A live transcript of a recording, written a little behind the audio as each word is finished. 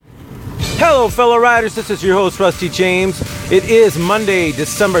Hello, fellow riders. This is your host, Rusty James. It is Monday,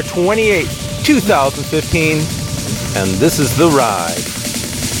 December 28th, 2015, and this is The Ride.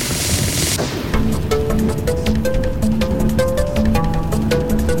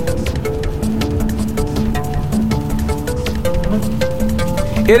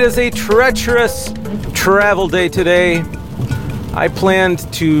 It is a treacherous travel day today. I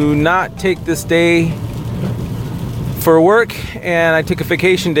planned to not take this day for work, and I took a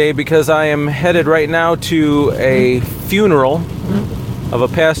vacation day because I am headed right now to a funeral of a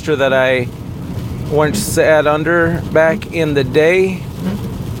pastor that I once sat under back in the day.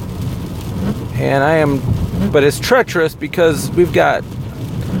 But it's treacherous because we've got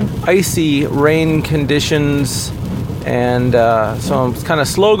icy rain conditions, and so I'm kind of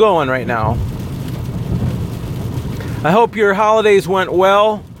slow going right now. I hope your holidays went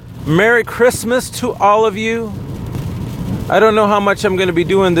well. Merry Christmas to all of you. I don't know how much I'm going to be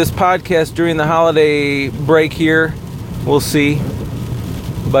doing this podcast during the holiday break here. We'll see.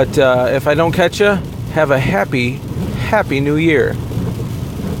 But if I don't catch you, have a happy New Year.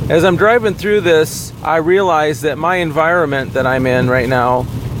 As I'm driving through this, I realize that my environment that I'm in right now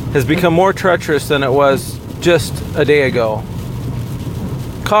has become more treacherous than it was just a day ago.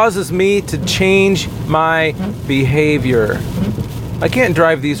 Causes me to change my behavior. I can't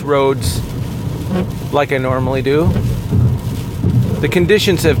drive these roads like I normally do. The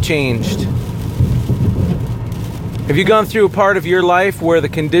conditions have changed. Have you gone through a part of your life where the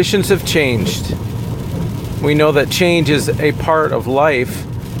conditions have changed? We know that change is a part of life,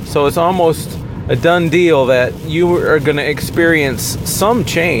 so it's almost a done deal that you are going to experience some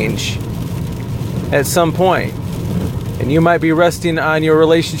change at some point. And you might be resting on your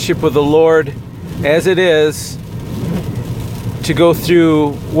relationship with the Lord as it is to go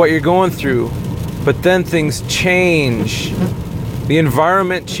through what you're going through. But then things change. The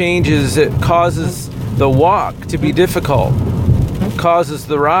environment changes. It causes the walk to be difficult. It causes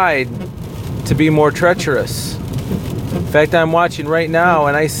the ride to be more treacherous. In fact, I'm watching right now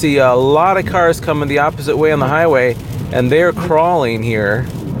and I see a lot of cars coming the opposite way on the highway, and they're crawling here.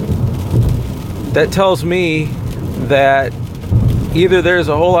 That tells me that either there's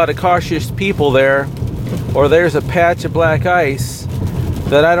a whole lot of cautious people there, or there's a patch of black ice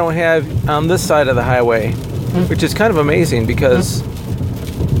that I don't have on this side of the highway, which is kind of amazing because,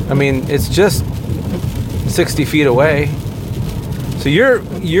 I mean, it's just 60 feet away. So your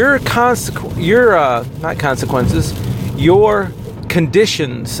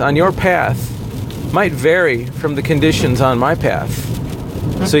conditions on your path might vary from the conditions on my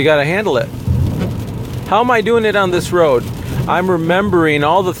path. So you got to handle it. How am I doing it on this road? I'm remembering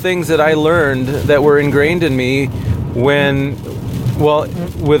all the things that I learned that were ingrained in me with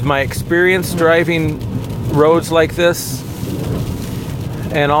my experience driving roads like this,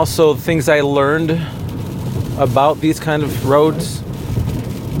 and also things I learned about these kind of roads,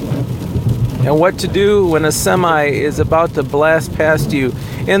 and what to do when a semi is about to blast past you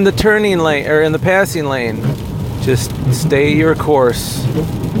in the turning lane or in the passing lane. Just stay your course.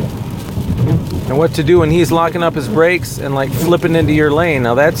 And what to do when he's locking up his brakes and like flipping into your lane.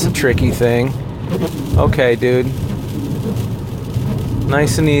 Now that's a tricky thing. Okay, dude.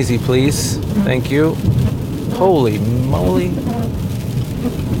 Nice and easy, please. Thank you. Holy moly.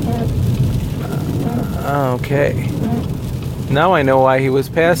 Okay. Now I know why he was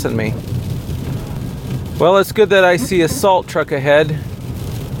passing me. Well, it's good that I see a salt truck ahead.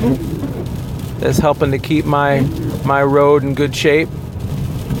 That's helping to keep my road in good shape.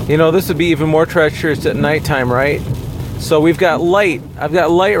 You know, this would be even more treacherous at nighttime, right? So we've got light. I've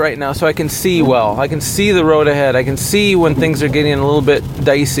got light right now, so I can see well. I can see the road ahead. I can see when things are getting a little bit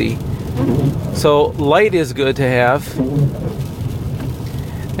dicey. So light is good to have.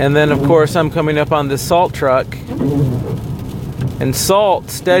 And then, of course, I'm coming up on this salt truck. And salt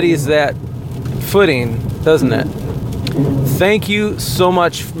steadies that footing, doesn't it? Thank you so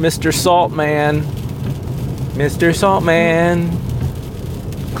much, Mr. Salt Man. Mr. Salt Man.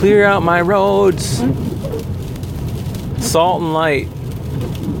 Clear out my roads. Salt and light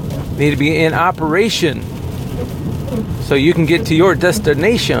need to be in operation so you can get to your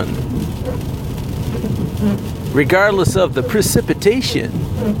destination regardless of the precipitation.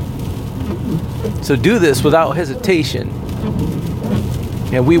 So do this without hesitation,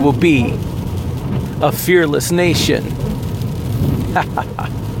 and we will be a fearless nation.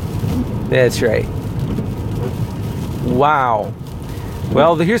 That's right. Wow.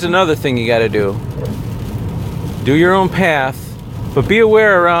 Well, here's another thing you got to do. Do your own path, but be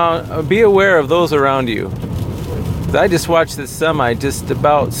aware of those around you. I just watched this semi just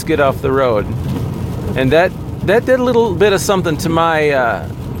about skid off the road, and that did a little bit of something to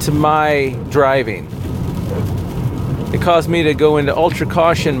to my driving. It caused me to go into ultra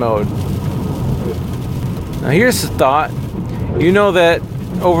caution mode. Now here's the thought. You know that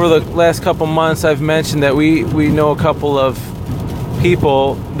over the last couple months I've mentioned that we know a couple of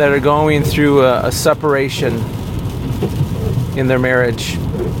people that are going through a separation in their marriage.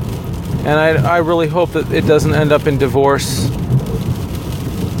 And I really hope that it doesn't end up in divorce.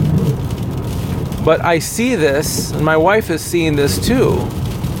 But I see this, and my wife is seeing this too.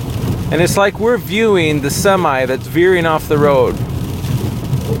 And it's like we're viewing the semi that's veering off the road.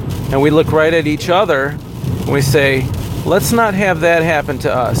 And we look right at each other and we say, let's not have that happen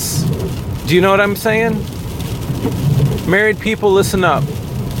to us. Do you know what I'm saying? Married people, listen up.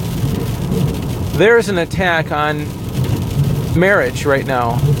 There's an attack on marriage right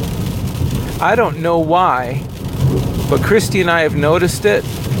now. I don't know why, but Christy and I have noticed it,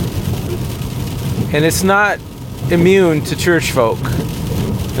 and it's not immune to church folk.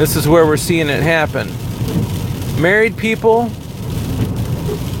 This is where we're seeing it happen. Married people,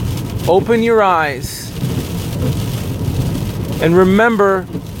 open your eyes and remember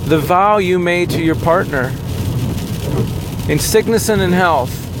the vow you made to your partner. In sickness and in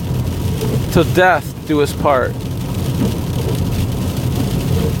health, till death do us part.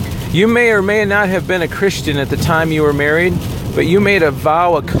 You may or may not have been a Christian at the time you were married, but you made a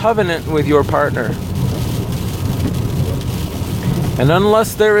vow, a covenant with your partner. And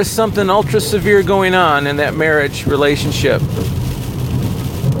unless there is something ultra severe going on in that marriage relationship,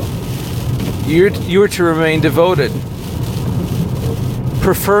 you're to remain devoted,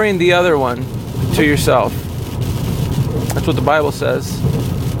 preferring the other one to yourself. That's what the Bible says.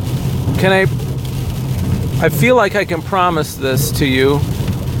 I feel like I can promise this to you,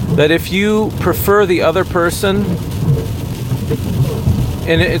 that if you prefer the other person,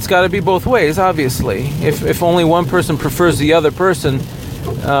 and it's got to be both ways, obviously. If only one person prefers the other person,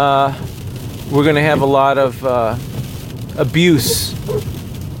 we're going to have a lot of abuse,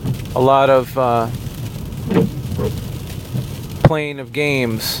 a lot of playing of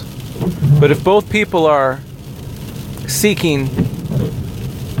games. But if both people are seeking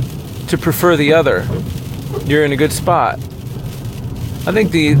to prefer the other, you're in a good spot. I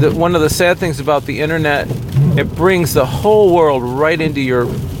think the one of the sad things about the internet, it brings the whole world right into your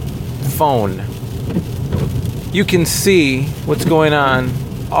phone. You can see what's going on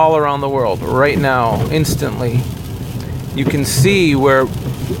all around the world right now, instantly. You can see where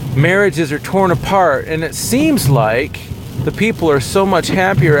marriages are torn apart, and it seems like the people are so much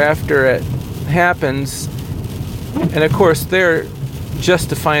happier after it happens. And of course, they're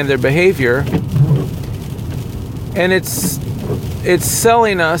justifying their behavior, and it's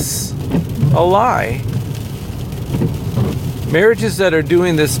selling us a lie. Marriages that are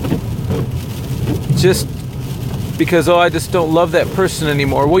doing this just because, I just don't love that person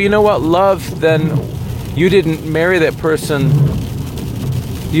anymore. Well, you know what? Love, then you didn't marry that person.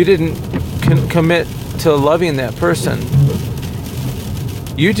 You didn't commit to loving that person.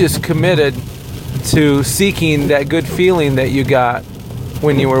 You just committed to seeking that good feeling that you got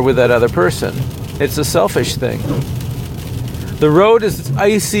when you were with that other person. It's a selfish thing. The road is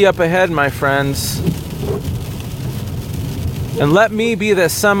icy up ahead, my friends. And let me be the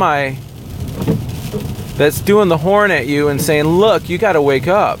semi that's doing the horn at you and saying, look, you got to wake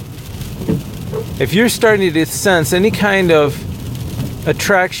up. If you're starting to sense any kind of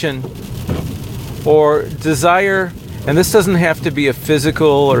attraction or desire, and this doesn't have to be a physical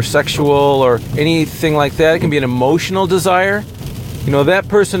or sexual or anything like that. It can be an emotional desire. You know, that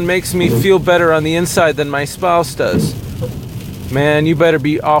person makes me feel better on the inside than my spouse does. Man, you better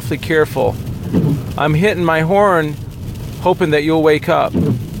be awfully careful. I'm hitting my horn hoping that you'll wake up.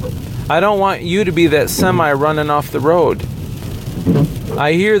 I don't want you to be that semi running off the road.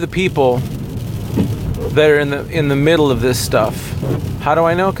 I hear the people that are in the middle of this stuff. How do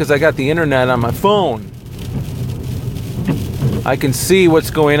I know? Because I got the internet on my phone. I can see what's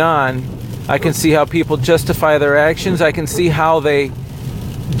going on. I can see how people justify their actions. I can see how they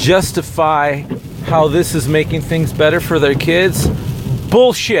justify how this is making things better for their kids.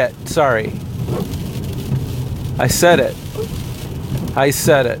 Bullshit. Sorry. I said it. I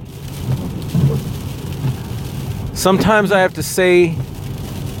said it. Sometimes I have to say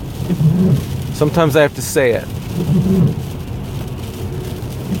it.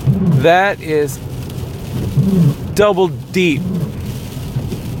 That is double deep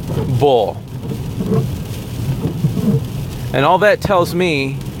bull. And all that tells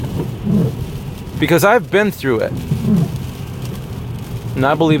me, because I've been through it, and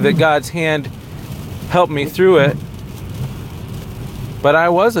I believe that God's hand helped me through it, but I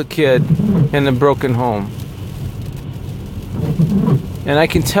was a kid in a broken home. And I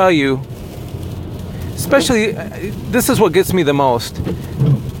can tell you, especially, this is what gets me the most.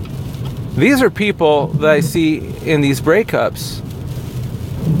 These are people that I see in these breakups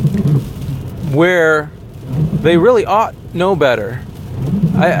where they really ought know better.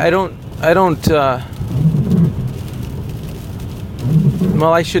 Well,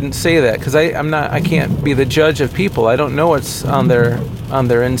 I shouldn't say that, because I can't be the judge of people. I don't know what's on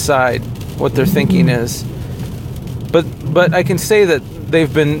their inside, what their thinking is. But I can say that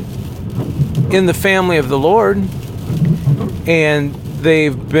they've been in the family of the Lord, and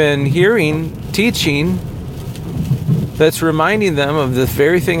they've been hearing teaching that's reminding them of the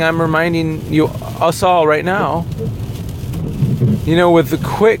very thing I'm reminding us all right now. You know, with the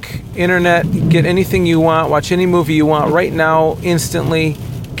quick internet, get anything you want, watch any movie you want right now, instantly,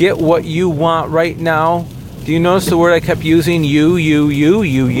 get what you want right now. Do you notice the word I kept using? You.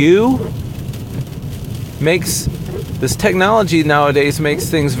 This technology nowadays makes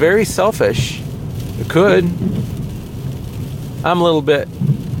things very selfish. It could. I'm a little bit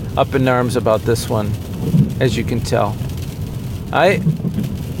up in arms about this one, as you can tell. I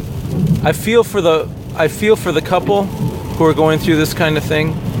feel for the couple who are going through this kind of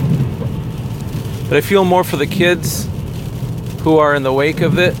thing, but I feel more for the kids who are in the wake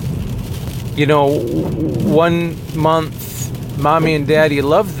of it. You know, 1 month mommy and daddy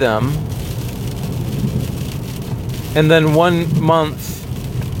loved them, and then 1 month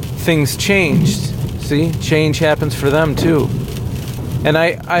things changed. See, change happens for them too. And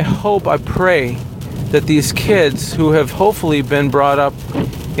I hope, I pray that these kids who have hopefully been brought up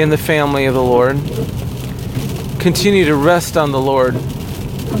in the family of the Lord continue to rest on the Lord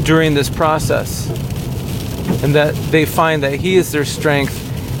during this process, and that they find that He is their strength,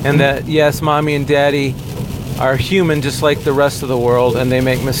 and that yes, mommy and daddy are human just like the rest of the world, and they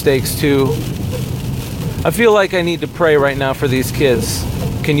make mistakes too. I feel like I need to pray right now for these kids.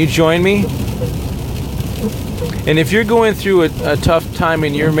 Can you join me? And if you're going through a tough time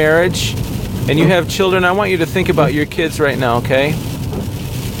in your marriage and you have children, I want you to think about your kids right now, okay?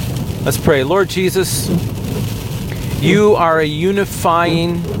 Let's pray. Lord Jesus, You are a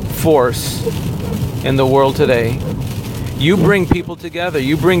unifying force in the world today. You bring people together.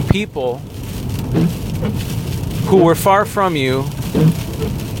 You bring people who were far from You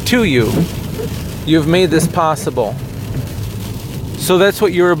to You. You've made this possible. So that's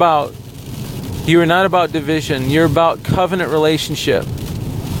what You're about. You are not about division. You're about covenant relationship.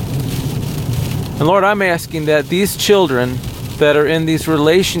 And Lord, I'm asking that these children that are in these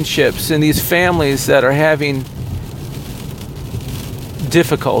relationships, in these families that are having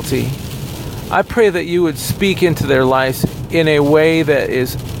difficulty, I pray that You would speak into their lives in a way that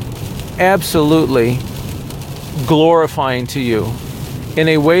is absolutely glorifying to You, in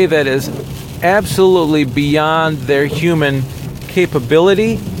a way that is absolutely beyond their human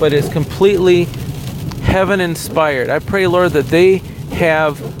capability, but is completely heaven-inspired. I pray, Lord, that they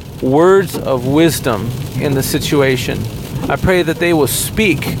have words of wisdom in the situation. I pray that they will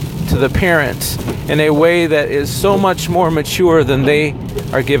speak to the parents in a way that is so much more mature than they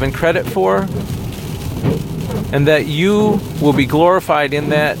are given credit for, and that You will be glorified in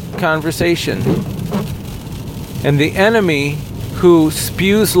that conversation. And the enemy who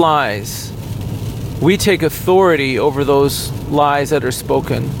spews lies, we take authority over those lies that are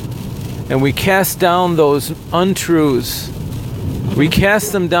spoken, and we cast down those untruths. We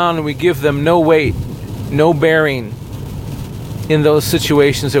cast them down and we give them no weight, no bearing in those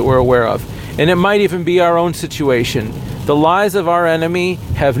situations that we're aware of. And it might even be our own situation. The lies of our enemy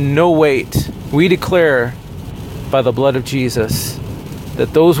have no weight. We declare by the blood of Jesus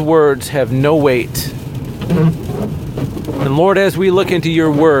that those words have no weight. And Lord, as we look into Your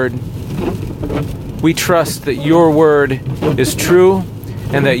word, we trust that Your word is true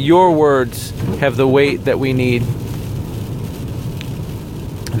and that Your words have the weight that we need.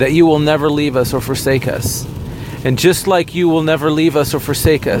 That You will never leave us or forsake us. And just like You will never leave us or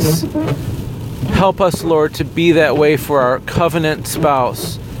forsake us, help us, Lord, to be that way for our covenant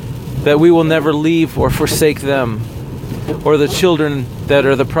spouse, that we will never leave or forsake them, or the children that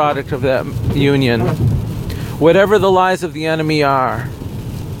are the product of that union. Whatever the lies of the enemy are,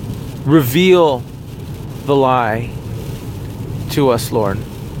 reveal the lie to us, Lord.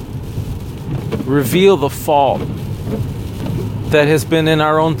 Reveal the fault that has been in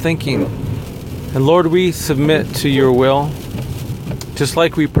our own thinking. And Lord, we submit to Your will, just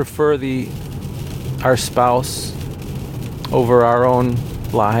like we prefer our spouse over our own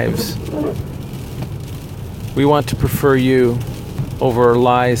lives. We want to prefer You over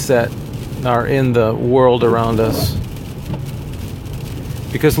lies that are in the world around us.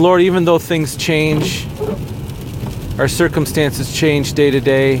 Because Lord, even though things change, Our circumstances change day to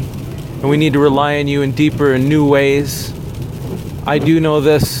day, and we need to rely on you in deeper and new ways. I do know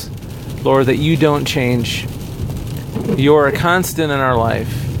this, Lord, that you don't change. You're a constant in our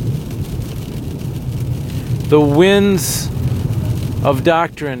life. The winds of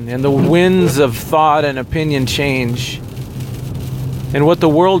doctrine and the winds of thought and opinion change. And what the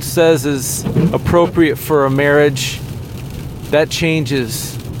world says is appropriate for a marriage, that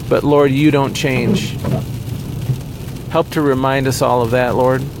changes. But Lord, you don't change. Help to remind us all of that,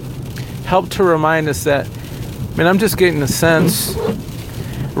 Lord. Help to remind us that, I'm just getting a sense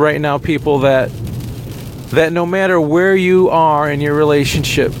right now, people, that no matter where you are in your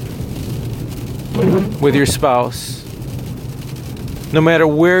relationship with your spouse, no matter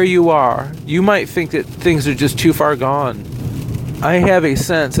where you are, you might think that things are just too far gone. I have a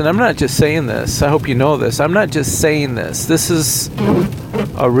sense, and I'm not just saying this, I hope you know this, I'm not just saying this. This is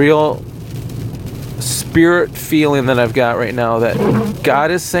a real spirit feeling that I've got right now, that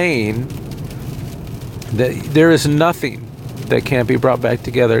God is saying that there is nothing that can't be brought back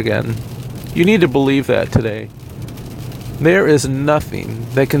together again. You need to believe that today. There is nothing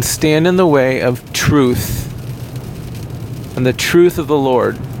that can stand in the way of truth and the truth of the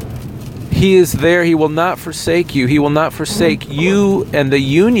Lord. He is there. He will not forsake you. He will not forsake you and the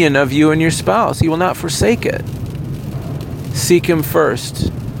union of you and your spouse. He will not forsake it. Seek Him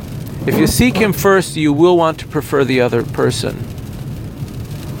first. If you seek Him first, you will want to prefer the other person.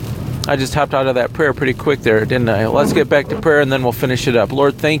 I just hopped out of that prayer pretty quick there, didn't I? Let's get back to prayer and then we'll finish it up.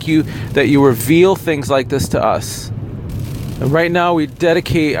 Lord, thank you that you reveal things like this to us. And right now we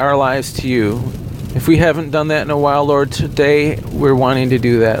dedicate our lives to you. If we haven't done that in a while, Lord, today we're wanting to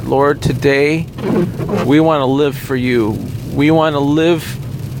do that. Lord, today we want to live for you. We want to live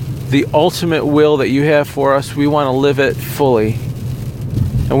the ultimate will that you have for us. We want to live it fully.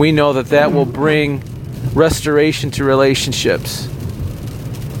 And we know that that will bring restoration to relationships.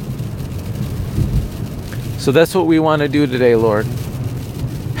 So that's what we want to do today, Lord.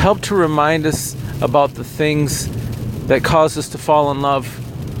 Help to remind us about the things that cause us to fall in love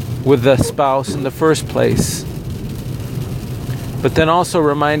with the spouse in the first place. But then also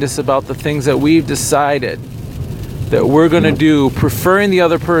remind us about the things that we've decided that we're going to do, preferring the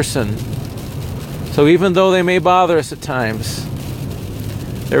other person. So even though they may bother us at times,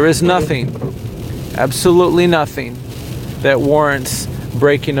 there is nothing, absolutely nothing, that warrants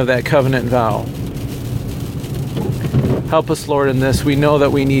breaking of that covenant vow. Help us, Lord, in this. We know that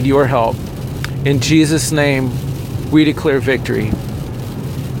we need your help. In Jesus' name, we declare victory.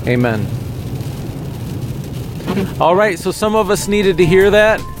 Amen. All right, so some of us needed to hear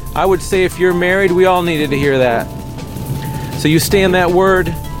that. I would say if you're married, we all needed to hear that. So you stay in that word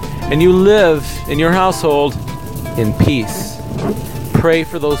and you live in your household in peace. Pray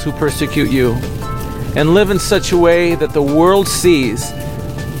for those who persecute you and live in such a way that the world sees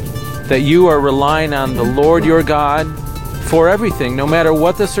that you are relying on the Lord your God for everything, no matter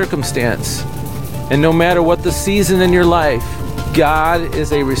what the circumstance and no matter what the season in your life. God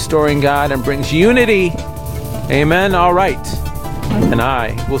is a restoring God and brings unity. Amen. All right. And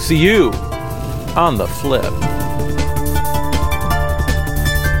I will see you on the flip.